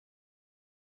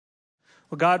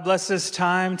Well, God bless this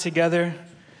time together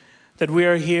that we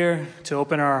are here to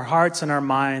open our hearts and our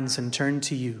minds and turn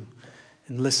to you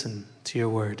and listen to your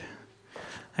word.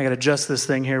 I got to adjust this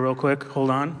thing here real quick.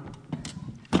 Hold on.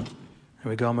 There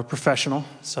we go. I'm a professional,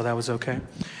 so that was okay.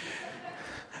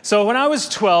 So when I was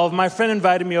 12, my friend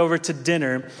invited me over to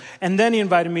dinner, and then he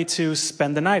invited me to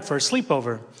spend the night for a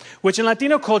sleepover, which in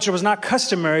Latino culture was not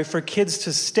customary for kids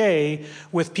to stay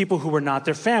with people who were not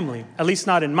their family, at least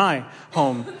not in my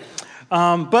home.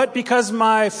 But because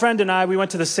my friend and I, we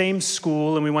went to the same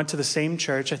school and we went to the same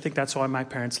church, I think that's why my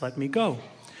parents let me go.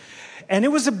 And it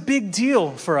was a big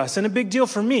deal for us and a big deal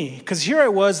for me, because here I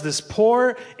was, this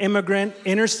poor immigrant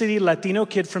inner city Latino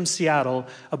kid from Seattle,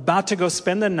 about to go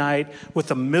spend the night with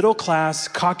a middle-class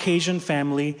Caucasian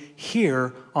family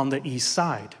here on the east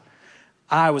side.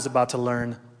 I was about to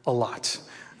learn a lot.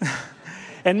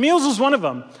 And meals was one of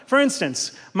them. For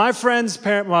instance, my friend's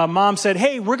mom said,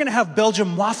 hey, we're going to have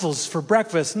Belgian waffles for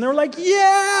breakfast. And they were like,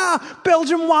 yeah,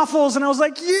 Belgian waffles. And I was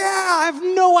like, yeah, I have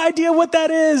no idea what that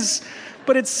is,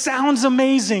 but it sounds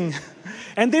amazing.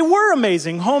 And they were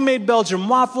amazing. Homemade Belgian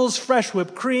waffles, fresh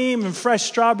whipped cream, and fresh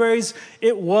strawberries.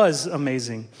 It was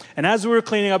amazing. And as we were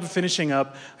cleaning up and finishing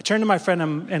up, I turned to my friend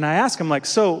and I asked him, like,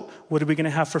 so what are we going to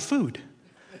have for food?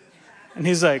 And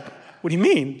he's like, what do you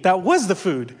mean? That was the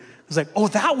food. I was like, oh,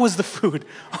 that was the food.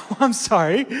 Oh, I'm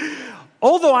sorry.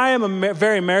 Although I am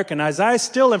very Americanized, I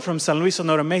still am from San Luis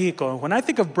Sonora, Mexico. When I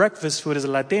think of breakfast food as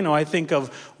a Latino, I think of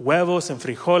huevos and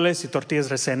frijoles y tortillas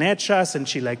recién hechas and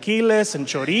chilaquiles and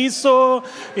chorizo,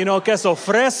 queso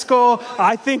fresco.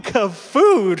 I think of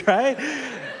food, right?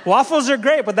 Waffles are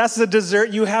great, but that's the dessert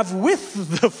you have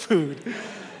with the food.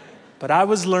 But I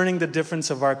was learning the difference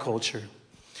of our culture.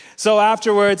 So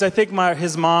afterwards, I think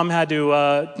his mom had to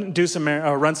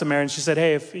run some errands. She said,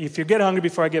 hey, if you get hungry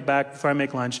before I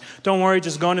make lunch, don't worry,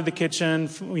 just go into the kitchen,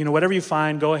 whatever you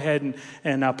find, go ahead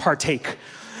and partake.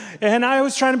 And I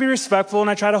was trying to be respectful, and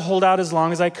I tried to hold out as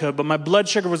long as I could, but my blood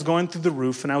sugar was going through the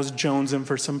roof, and I was jonesing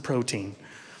for some protein.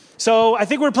 So I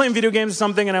think we were playing video games or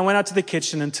something, and I went out to the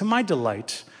kitchen, and to my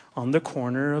delight, on the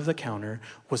corner of the counter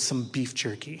was some beef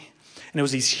jerky. And it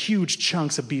was these huge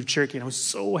chunks of beef jerky, and I was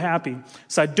so happy.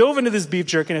 So I dove into this beef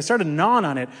jerky, and I started gnawing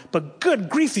on it. But good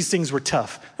grief, these things were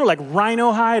tough. They were like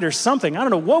rhino hide or something. I don't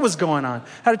know what was going on. I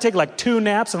had to take like 2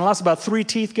 naps, and I lost about 3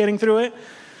 teeth getting through it.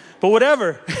 But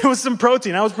whatever, it was some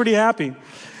protein. I was pretty happy.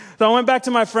 So I went back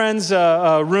to my friend's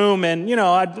room, and,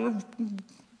 I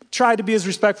tried to be as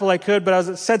respectful as I could, but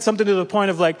I said something to the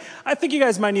point of like, I think you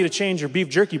guys might need to change your beef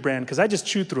jerky brand, because I just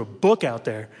chewed through a book out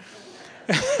there.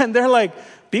 And they're like,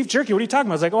 beef jerky, what are you talking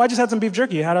about? I was like, I just had some beef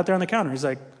jerky you had out there on the counter. He's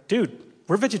like, dude,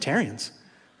 we're vegetarians.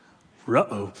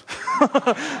 Uh-oh.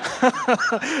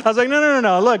 I was like,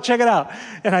 no, look, check it out.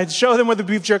 And I show them what the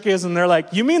beef jerky is, and they're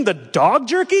like, you mean the dog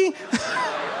jerky?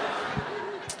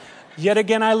 Yet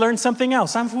again, I learned something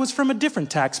else. I was from a different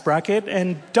tax bracket,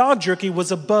 and dog jerky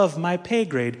was above my pay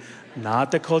grade,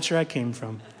 not the culture I came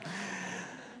from.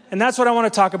 And that's what I want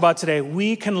to talk about today.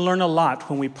 We can learn a lot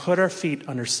when we put our feet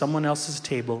under someone else's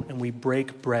table and we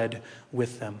break bread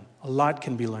with them. A lot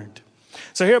can be learned.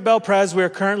 So here at Bel Pres, we're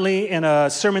currently in a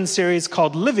sermon series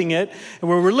called Living It,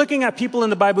 where we're looking at people in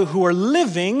the Bible who are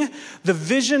living the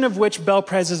vision of which Bel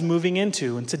Pres is moving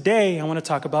into. And today, I want to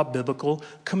talk about biblical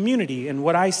community and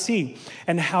what I see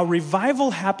and how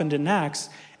revival happened in Acts,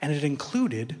 and it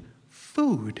included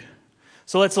food.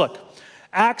 So let's look.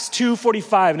 Acts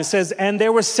 2:45, and it says, and they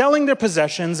were selling their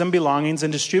possessions and belongings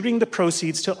and distributing the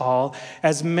proceeds to all,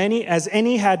 as many as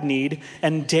any had need,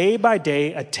 and day by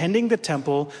day attending the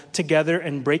temple together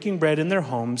and breaking bread in their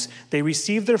homes, they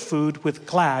received their food with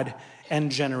glad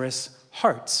and generous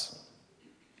hearts.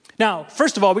 Now,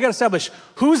 first of all, we got to establish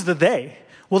who's the they.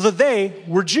 Well, the they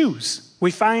were Jews. We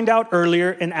find out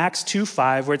earlier in Acts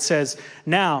 2:5 where it says,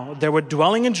 now there were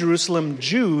dwelling in Jerusalem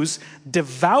Jews,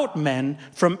 devout men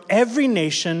from every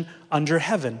nation under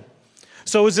heaven.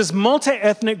 So it was this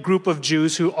multi-ethnic group of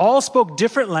Jews who all spoke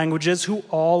different languages, who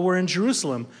all were in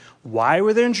Jerusalem. Why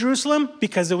were they in Jerusalem?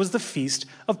 Because it was the Feast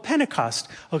of Pentecost,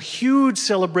 a huge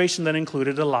celebration that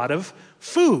included a lot of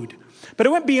food. But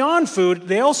it went beyond food.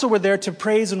 They also were there to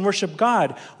praise and worship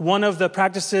God. One of the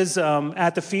practices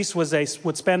at the feast was they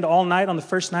would spend all night on the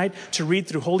first night to read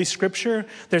through Holy Scripture.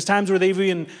 There's times where they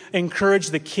even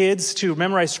encouraged the kids to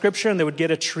memorize Scripture, and they would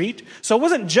get a treat. So it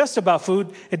wasn't just about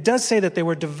food. It does say that they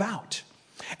were devout.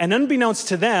 And unbeknownst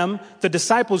to them, the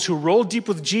disciples who rolled deep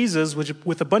with Jesus,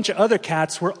 with a bunch of other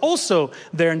cats, were also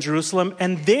there in Jerusalem.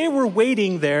 And they were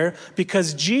waiting there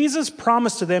because Jesus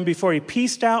promised to them before he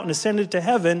peaced out and ascended to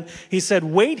heaven, he said,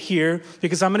 wait here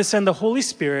because I'm going to send the Holy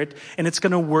Spirit and it's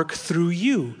going to work through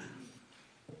you.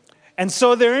 And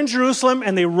so they're in Jerusalem,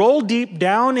 and they roll deep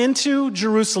down into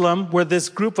Jerusalem where this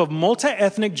group of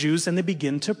multi-ethnic Jews, and they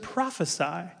begin to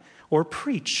prophesy or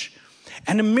preach.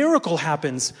 And a miracle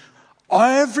happens.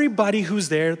 Everybody who's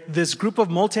there, this group of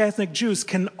multi-ethnic Jews,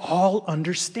 can all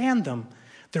understand them.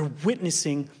 They're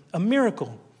witnessing a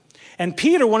miracle. And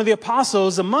Peter, one of the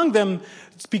apostles among them,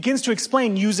 begins to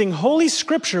explain using Holy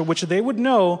Scripture, which they would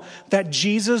know, that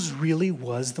Jesus really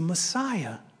was the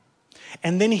Messiah.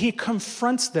 And then he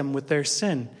confronts them with their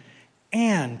sin.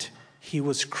 And he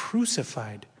was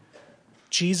crucified.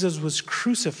 Jesus was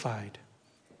crucified.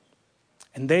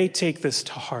 And they take this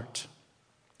to heart.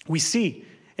 We see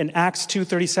in Acts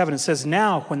 2:37, it says,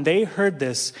 "Now, when they heard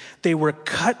this, they were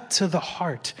cut to the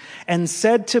heart and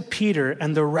said to Peter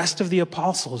and the rest of the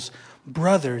apostles,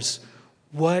 'Brothers,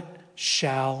 what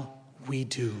shall we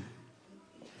do?'"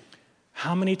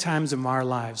 How many times in our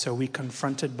lives are we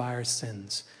confronted by our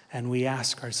sins and we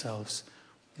ask ourselves,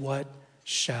 what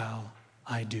shall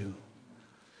I do?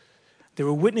 They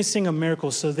were witnessing a miracle,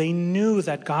 so they knew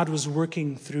that God was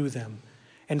working through them.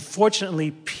 And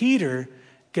fortunately, Peter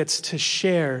gets to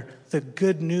share the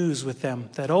good news with them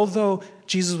that although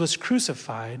Jesus was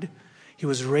crucified, he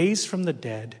was raised from the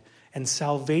dead, and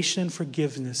salvation and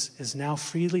forgiveness is now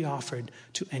freely offered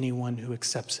to anyone who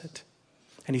accepts it.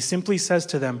 And he simply says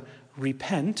to them,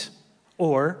 repent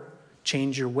or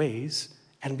change your ways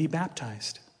and be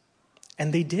baptized.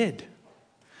 And they did.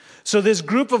 So this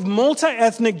group of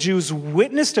multi-ethnic Jews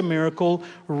witnessed a miracle,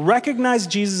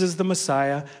 recognized Jesus as the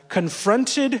Messiah,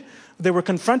 they were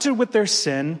confronted with their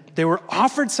sin, they were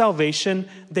offered salvation,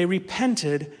 they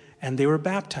repented, and they were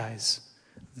baptized.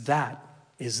 That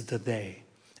is the they.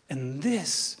 And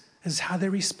this is how they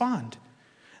respond.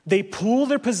 They pool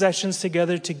their possessions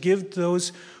together to give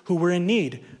those who were in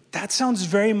need. That sounds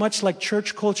very much like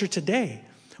church culture today.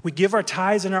 We give our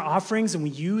tithes and our offerings, and we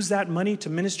use that money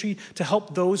to ministry to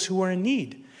help those who are in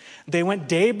need. They went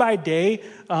day by day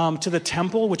to the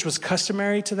temple, which was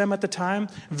customary to them at the time,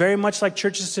 very much like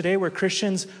churches today where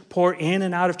Christians pour in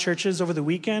and out of churches over the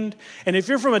weekend. And if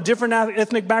you're from a different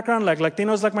ethnic background, like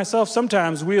Latinos like myself,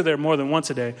 sometimes we're there more than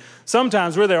once a day.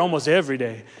 Sometimes we're there almost every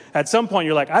day. At some point,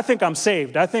 you're like, I think I'm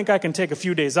saved. I think I can take a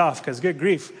few days off because good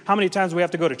grief, how many times do we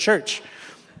have to go to church?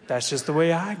 That's just the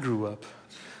way I grew up.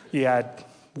 You had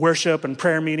worship and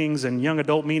prayer meetings and young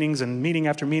adult meetings and meeting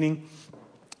after meeting.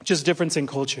 Just difference in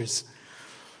cultures.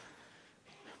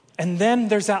 And then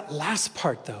there's that last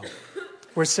part, though,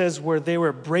 where it says where they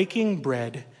were breaking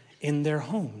bread in their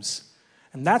homes.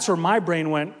 And that's where my brain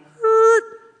went,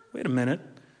 wait a minute.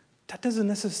 That doesn't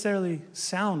necessarily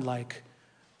sound like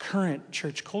current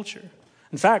church culture.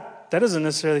 In fact, that doesn't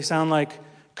necessarily sound like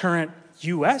current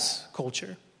U.S.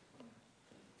 culture.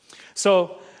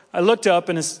 So I looked up,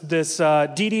 and this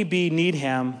DDB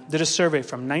Needham did a survey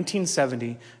from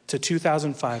 1970 to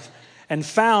 2005 and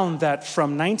found that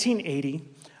from 1980,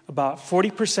 about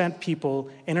 40% people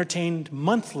entertained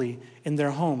monthly in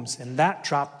their homes, and that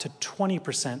dropped to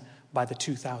 20% by the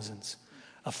 2000s.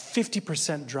 A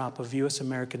 50% drop of U.S.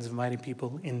 Americans inviting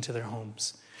people into their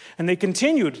homes. And they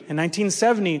continued. In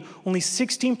 1970, only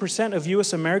 16% of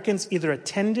U.S. Americans either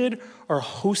attended or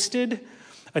hosted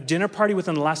a dinner party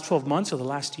within the last 12 months or the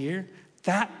last year.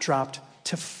 That dropped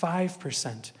to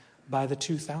 5% by the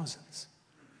 2000s.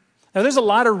 Now, there's a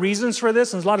lot of reasons for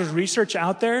this, and there's a lot of research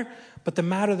out there, but the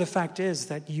matter of the fact is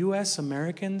that U.S.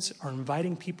 Americans are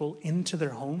inviting people into their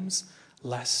homes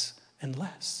less and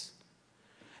less.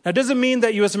 Now, it doesn't mean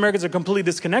that U.S. Americans are completely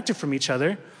disconnected from each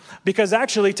other, because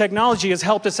actually technology has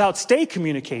helped us out stay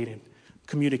communication.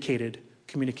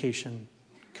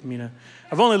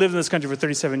 I've only lived in this country for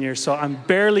 37 years, so I'm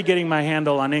barely getting my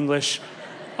handle on English.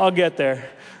 I'll get there.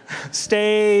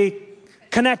 Stay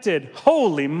connected.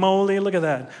 Holy moly, look at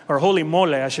that. Or holy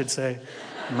mole, I should say,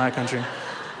 in my country.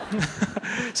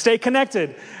 Stay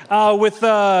connected with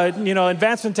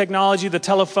advancement technology, the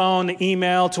telephone, the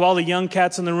email, to all the young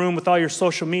cats in the room with all your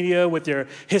social media, with your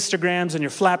histograms and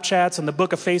your flap chats and the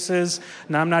book of faces.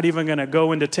 Now, I'm not even going to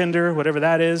go into Tinder, whatever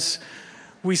that is.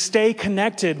 We stay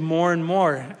connected more and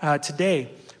more today,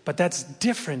 but that's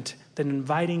different than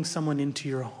inviting someone into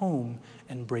your home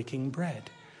and breaking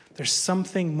bread. There's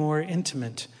something more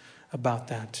intimate about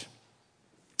that.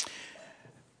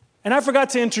 And I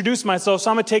forgot to introduce myself, so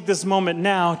I'm going to take this moment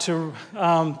now to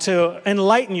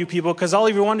enlighten you people, because all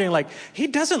of you are wondering, he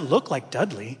doesn't look like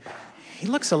Dudley. He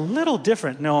looks a little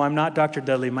different. No, I'm not Dr.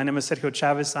 Dudley. My name is Sergio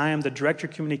Chavez. I am the Director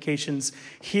of Communications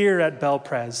here at Bel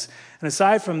Pres. And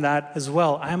aside from that as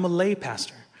well, I am a lay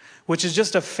pastor, which is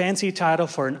just a fancy title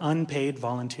for an unpaid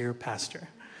volunteer pastor.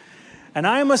 And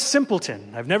I am a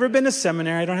simpleton. I've never been to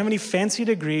seminary. I don't have any fancy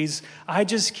degrees. I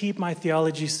just keep my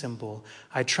theology simple.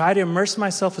 I try to immerse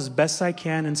myself as best I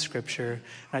can in Scripture.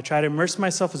 And I try to immerse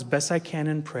myself as best I can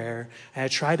in prayer. And I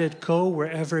try to go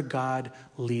wherever God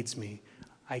leads me.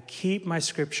 I keep my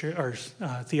Scripture or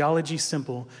theology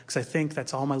simple because I think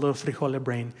that's all my little frijole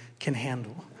brain can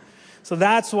handle. So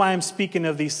that's why I'm speaking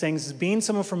of these things. As being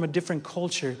someone from a different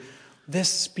culture, this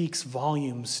speaks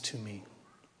volumes to me.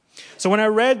 So when I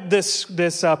read this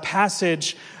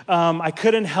passage, I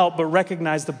couldn't help but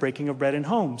recognize the breaking of bread in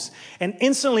homes. And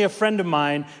instantly a friend of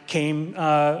mine came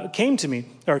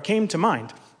to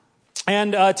mind.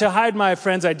 And to hide my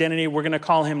friend's identity, we're going to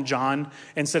call him John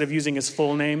instead of using his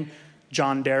full name,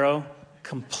 John Darrow.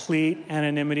 Complete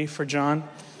anonymity for John.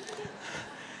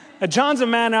 John's a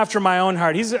man after my own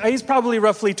heart. He's probably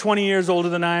roughly 20 years older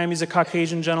than I am. He's a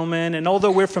Caucasian gentleman. And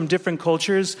although we're from different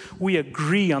cultures, we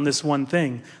agree on this one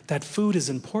thing, that food is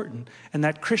important and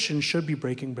that Christians should be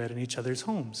breaking bread in each other's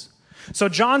homes. So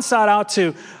John sought out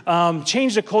to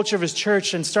change the culture of his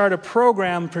church and start a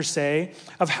program, per se,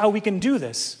 of how we can do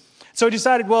this. So he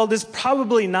decided, well, this is a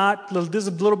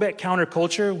little bit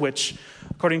counterculture, which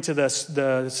according to the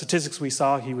statistics we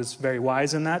saw, he was very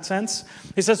wise in that sense.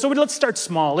 He said, so let's start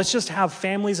small. Let's just have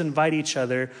families invite each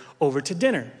other over to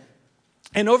dinner.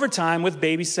 And over time, with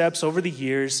baby steps over the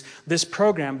years, this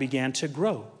program began to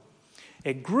grow.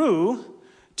 It grew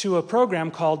to a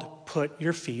program called Put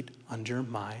Your Feet Under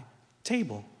My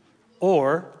Table,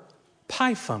 or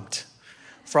Pie-Funked.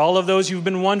 For all of those who've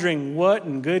been wondering, what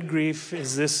in good grief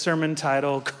is this sermon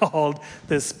title called,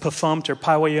 this Pafumpt or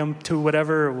Pawayum to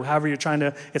whatever, or however you're trying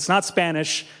to, it's not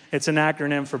Spanish, it's an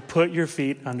acronym for Put Your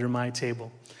Feet Under My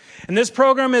Table. And this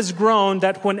program has grown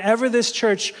that whenever this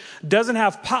church doesn't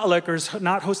have potluck or is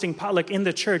not hosting potluck in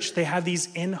the church, they have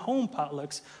these in-home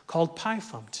potlucks called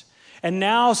Pie-Funked. And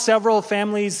now several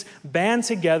families band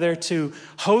together to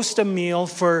host a meal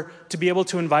to be able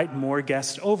to invite more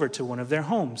guests over to one of their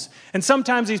homes. And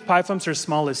sometimes these Pie-Funkts are as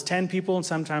small as 10 people, and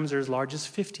sometimes they're as large as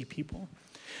 50 people.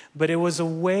 But it was a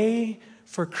way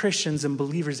for Christians and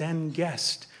believers and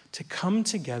guests to come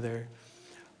together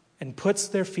and put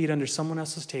their feet under someone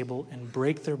else's table and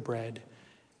break their bread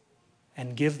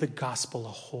and give the gospel a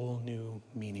whole new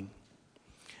meaning.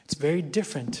 It's very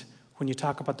different when you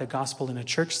talk about the gospel in a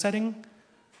church setting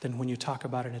than when you talk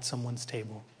about it at someone's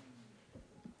table.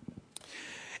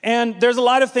 And there's a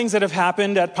lot of things that have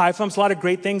happened at Pie-Funkts, a lot of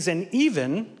great things, and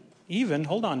even,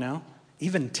 hold on now,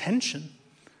 even tension,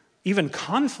 even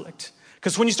conflict.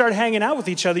 Because when you start hanging out with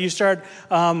each other, you start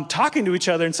talking to each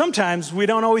other, and sometimes we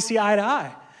don't always see eye to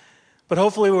eye. But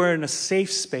hopefully we're in a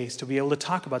safe space to be able to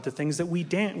talk about the things that we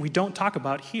don't talk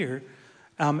about here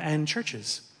and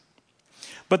churches.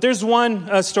 But there's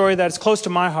one story that's close to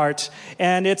my heart,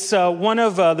 and it's one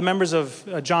of the members of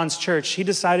John's church. He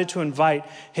decided to invite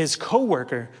his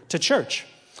coworker to church.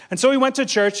 And so he went to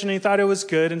church, and he thought it was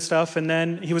good and stuff, and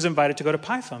then he was invited to go to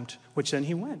Pie-Funked, which then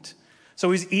he went.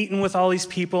 So he's eating with all these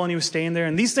people, and he was staying there,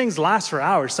 and these things last for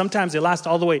hours. Sometimes they last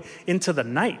all the way into the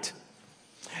night.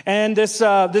 And this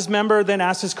member then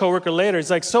asked his coworker later, he's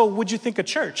like, so what'd you think of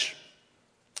church?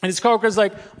 And his coworker's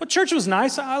like, well, church was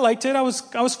nice. I liked it. I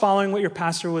was following what your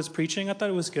pastor was preaching. I thought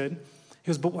it was good. He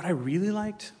goes, but what I really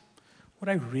liked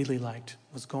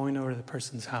was going over to the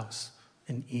person's house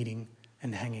and eating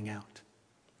and hanging out.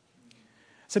 I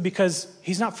said, because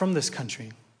he's not from this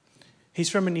country.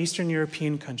 He's from an Eastern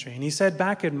European country. And he said,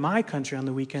 back in my country on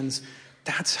the weekends,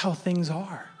 that's how things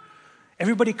are.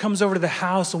 Everybody comes over to the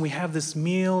house and we have this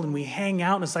meal and we hang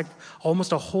out, and it's like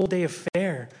almost a whole day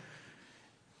affair.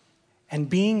 And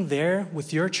being there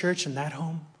with your church in that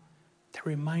home, that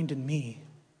reminded me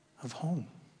of home.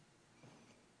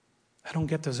 I don't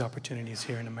get those opportunities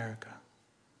here in America.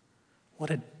 What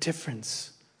a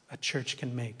difference a church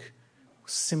can make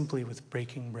simply with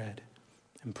breaking bread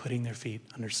and putting their feet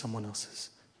under someone else's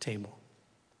table.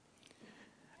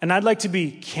 And I'd like to be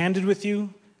candid with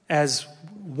you as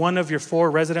one of your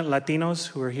 4 resident Latinos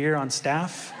who are here on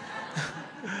staff.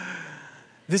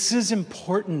 This is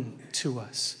important to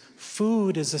us.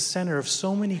 Food is the center of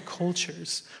so many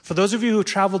cultures. For those of you who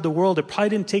traveled the world, it probably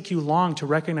didn't take you long to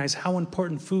recognize how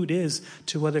important food is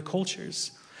to other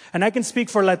cultures. And I can speak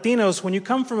for Latinos. When you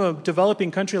come from a developing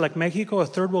country like Mexico, a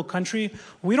third world country,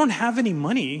 we don't have any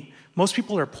money. Most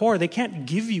people are poor. They can't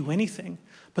give you anything.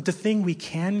 But the thing we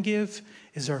can give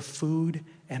is our food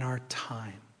and our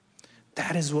time.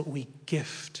 That is what we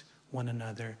gift one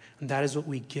another. And that is what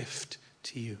we gift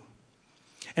to you.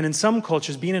 And in some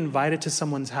cultures, being invited to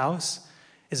someone's house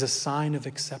is a sign of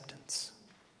acceptance.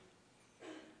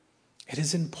 It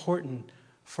is important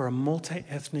for a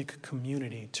multi-ethnic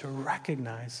community to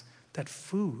recognize that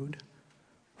food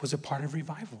was a part of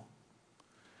revival.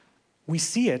 We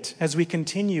see it as we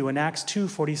continue in Acts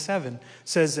 2:47. It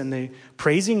says, and they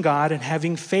praising God and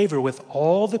having favor with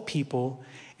all the people,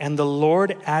 and the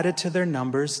Lord added to their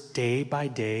numbers day by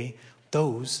day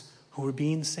those who were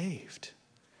being saved.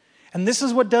 And this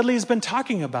is what Dudley has been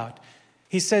talking about.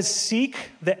 He says,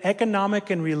 seek the economic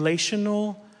and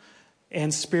relational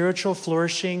and spiritual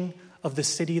flourishing of the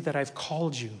city that I've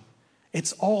called you.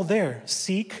 It's all there.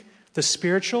 Seek the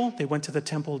spiritual. They went to the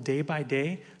temple day by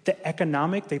day. The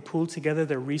economic, they pooled together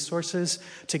their resources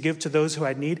to give to those who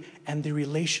had need. And the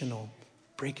relational,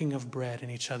 breaking of bread in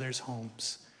each other's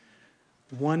homes.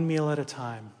 One meal at a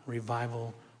time,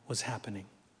 revival was happening.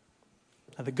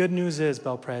 Now the good news is,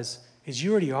 Belpres, is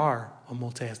you already are a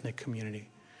multi-ethnic community.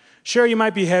 Sure, you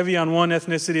might be heavy on one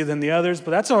ethnicity than the others, but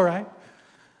that's all right.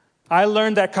 I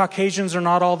learned that Caucasians are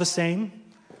not all the same.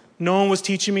 No one was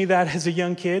teaching me that as a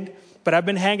young kid, but I've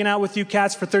been hanging out with you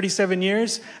cats for 37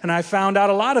 years, and I found out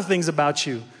a lot of things about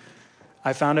you.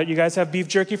 I found out you guys have beef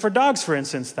jerky for dogs, for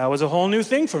instance. That was a whole new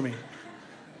thing for me.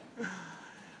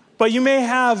 But you may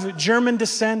have German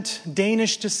descent,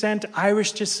 Danish descent,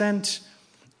 Irish descent.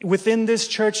 Within this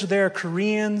church, there are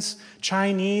Koreans,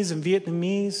 Chinese, and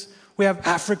Vietnamese. We have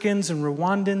Africans and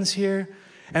Rwandans here.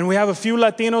 And we have a few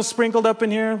Latinos sprinkled up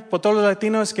in here. Por todos los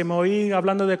Latinos que me oí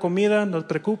hablando de comida, no te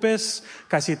preocupes.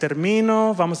 Casi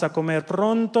termino. Vamos a comer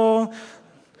pronto.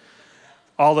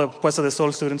 All the Puesta de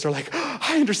Sol students are like, oh,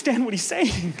 I understand what he's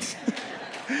saying.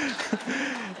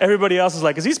 Everybody else is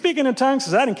like, is he speaking in tongues?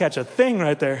 Because I didn't catch a thing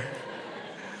right there.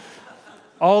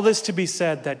 All this to be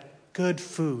said that good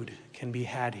food can be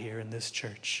had here in this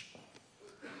church.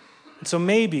 And so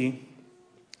maybe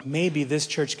this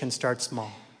church can start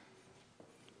small.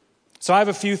 So I have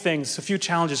a few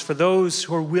challenges for those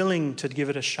who are willing to give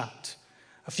it a shot.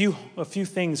 A few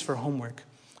things for homework.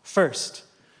 First,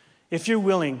 if you're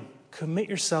willing, commit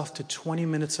yourself to 20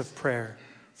 minutes of prayer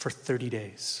for 30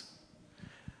 days.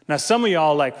 Now, some of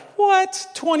y'all are like, what?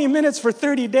 20 minutes for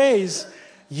 30 days?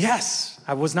 Yes,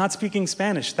 I was not speaking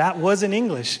Spanish. That was in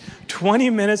English. 20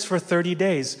 minutes for 30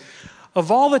 days. Of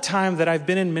all the time that I've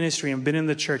been in ministry and been in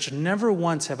the church, never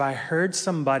once have I heard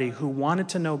somebody who wanted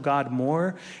to know God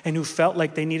more and who felt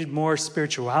like they needed more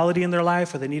spirituality in their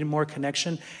life or they needed more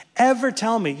connection ever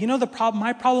tell me, you know,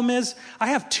 my problem is I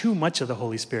have too much of the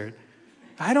Holy Spirit.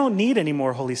 I don't need any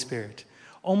more Holy Spirit.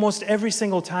 Almost every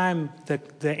single time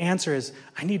the answer is,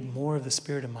 I need more of the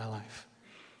Spirit in my life.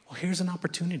 Well, here's an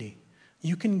opportunity.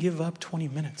 You can give up 20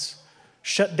 minutes.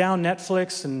 Shut down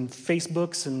Netflix and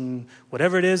Facebooks and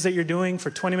whatever it is that you're doing for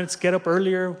 20 minutes. Get up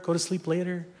earlier, go to sleep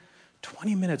later.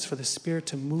 20 minutes for the Spirit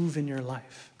to move in your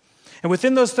life. And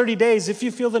within those 30 days, if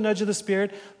you feel the nudge of the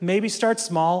Spirit, maybe start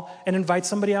small and invite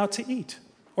somebody out to eat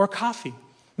or coffee.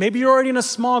 Maybe you're already in a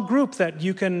small group that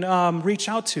you can reach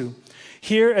out to.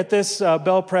 Here at this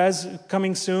Belpres,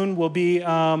 coming soon, will be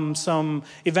some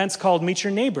events called Meet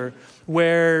Your Neighbor,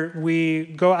 where we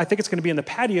go, I think it's going to be in the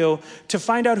patio, to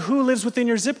find out who lives within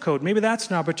your zip code. Maybe that's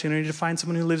an opportunity to find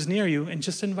someone who lives near you and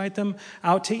just invite them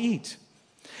out to eat.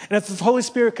 And if the Holy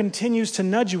Spirit continues to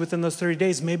nudge you within those 30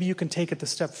 days, maybe you can take it the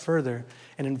step further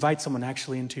and invite someone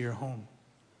actually into your home.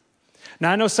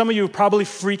 Now, I know some of you are probably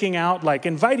freaking out, like,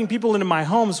 inviting people into my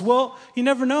homes. Well, you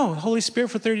never know. The Holy Spirit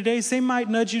for 30 days, they might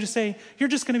nudge you to say, you're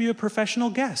just going to be a professional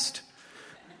guest.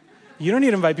 You don't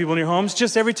need to invite people in your homes.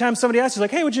 Just every time somebody asks you,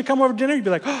 like, hey, would you come over to dinner? You'd be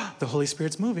like, oh, the Holy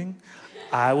Spirit's moving.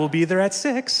 I will be there at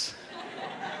 6.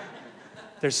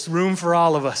 There's room for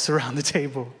all of us around the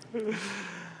table.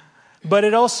 But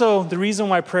it also, the reason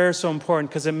why prayer is so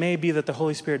important, because it may be that the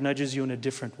Holy Spirit nudges you in a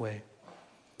different way.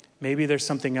 Maybe there's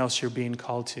something else you're being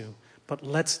called to. But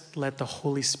let's let the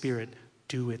Holy Spirit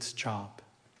do its job.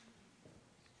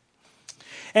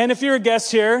 And if you're a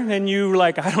guest here and you're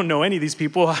like, I don't know any of these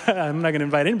people, I'm not going to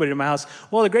invite anybody to my house.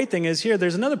 Well, the great thing is here,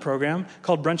 there's another program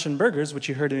called Brunch and Burgers, which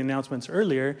you heard in the announcements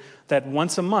earlier, that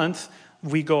once a month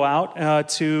we go out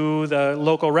to the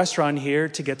local restaurant here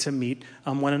to get to meet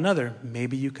one another.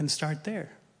 Maybe you can start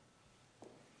there.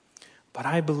 But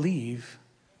I believe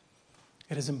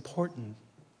it is important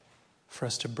for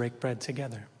us to break bread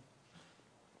together.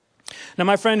 Now,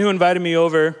 my friend who invited me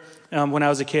over when I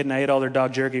was a kid and I ate all their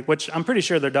dog jerky, which I'm pretty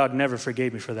sure their dog never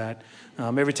forgave me for that.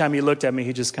 Every time he looked at me,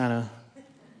 he just kind of...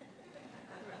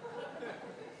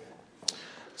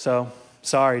 So,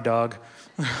 sorry, dog.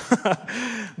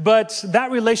 But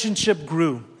that relationship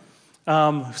grew,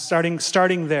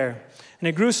 starting there. And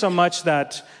it grew so much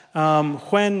that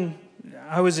when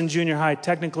I was in junior high,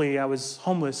 technically I was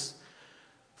homeless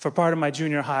for part of my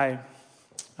junior high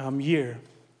year.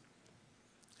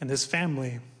 And this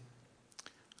family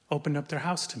opened up their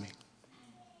house to me.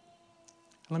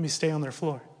 Let me stay on their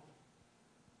floor.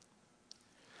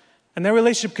 And that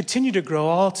relationship continued to grow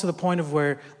all to the point of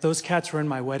where those cats were in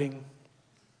my wedding.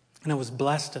 And I was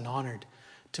blessed and honored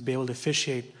to be able to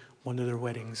officiate one of their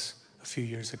weddings a few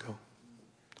years ago.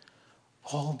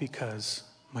 All because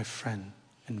my friend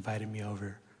invited me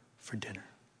over for dinner.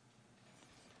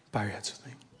 Bow your heads with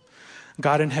me.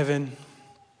 God in heaven,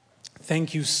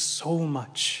 thank you so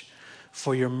much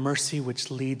for your mercy which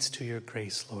leads to your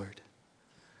grace, Lord.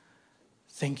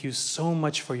 Thank you so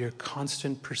much for your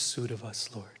constant pursuit of us,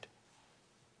 Lord.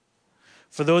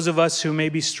 For those of us who may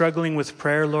be struggling with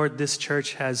prayer, Lord, this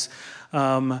church has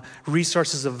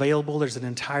resources available. There's an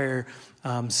entire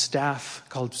staff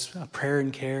called Prayer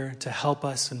and Care to help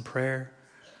us in prayer.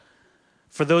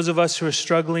 For those of us who are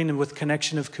struggling with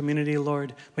connection of community,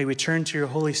 Lord, may we turn to your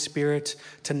Holy Spirit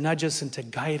to nudge us and to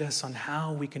guide us on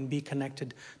how we can be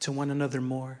connected to one another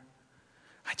more.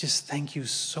 I just thank you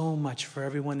so much for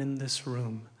everyone in this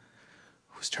room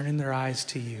who's turning their eyes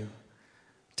to you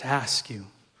to ask you,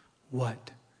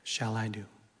 what shall I do?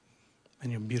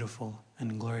 In your beautiful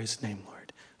and glorious name,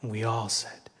 Lord. And we all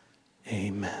said,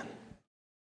 amen.